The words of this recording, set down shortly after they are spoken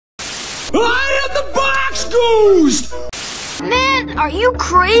I am the box ghost! Man, are you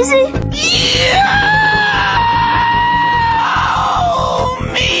crazy?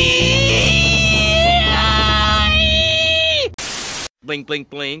 Blink, blink,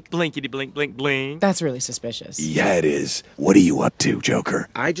 blink, blinkity, blink, blink, blink. That's really suspicious. Yeah, it is. What are you up to, Joker?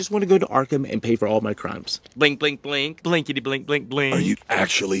 I just want to go to Arkham and pay for all my crimes. Blink, blink, blink, blinkity, blink, blink, blink. Are you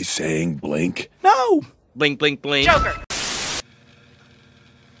actually saying blink? No! Blink, blink, blink. Joker!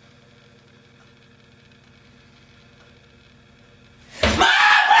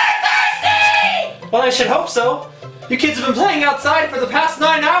 Well, I should hope so. You kids have been playing outside for the past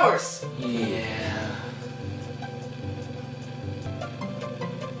 9 hours. Yeah.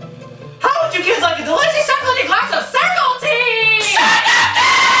 How would you kids like a delicious chocolatey glass of circle tea? Circle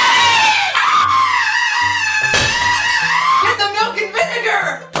tea! Get the milk and vinegar!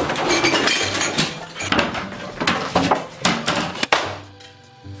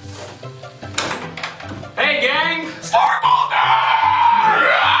 Hey, gang! Sparkle!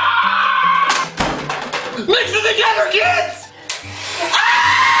 Mix it together, kids!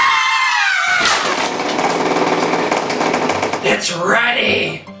 It's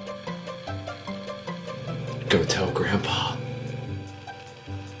ready! Go tell Grandpa.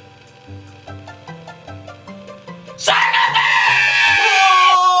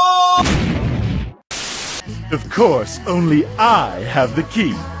 Of course, only I have the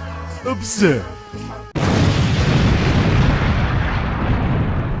key. Observe.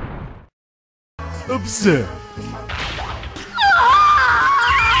 Observe.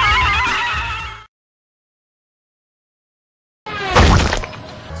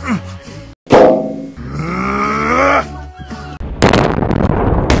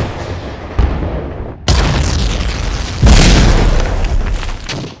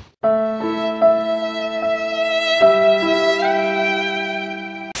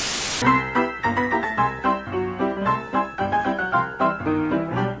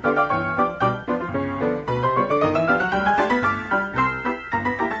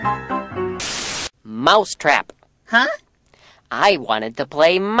 Mousetrap. Huh? I wanted to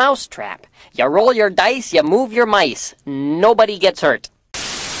play Mousetrap. You roll your dice, you move your mice. Nobody gets hurt.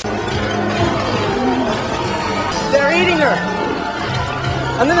 They're eating her!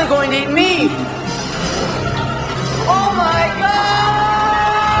 And then they're going to eat me! Oh my god!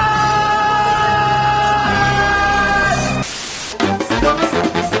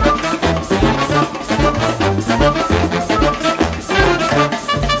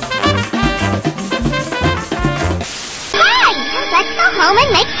 Let's go home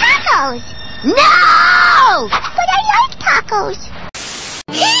and make tacos! No! But I like tacos!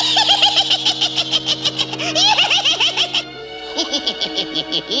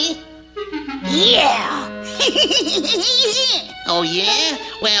 Yeah! Oh yeah?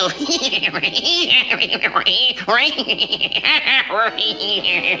 Well...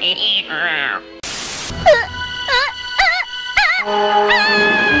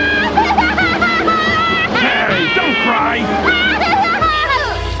 Mary, don't cry!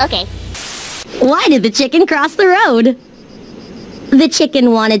 Okay. Why did the chicken cross the road? The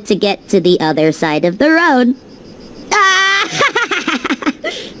chicken wanted to get to the other side of the road. Ah!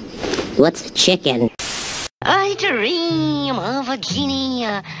 What's a chicken? I dream of a genie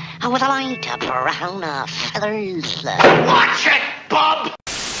with a light brown feathers. Watch it, Bob!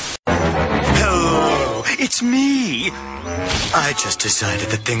 Hello, it's me. I just decided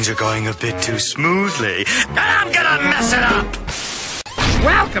that things are going a bit too smoothly, and I'm gonna mess it up!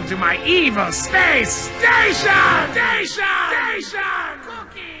 Welcome to my evil space station! Station!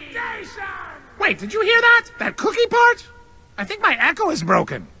 Cookie! Station! Wait, did you hear that? That cookie part? I think my echo is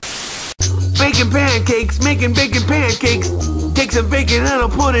broken. Baking pancakes, making bacon pancakes. Take some bacon and I'll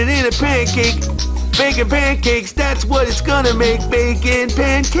put it in a pancake. Bacon pancakes, that's what it's gonna make. Bacon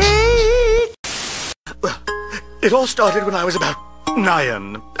pancakes. It all started when I was about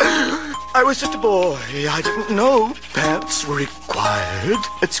 9. I was just a boy. I didn't know pants were required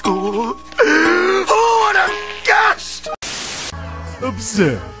at school. Oh, what a gust!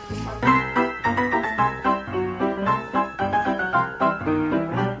 Observe.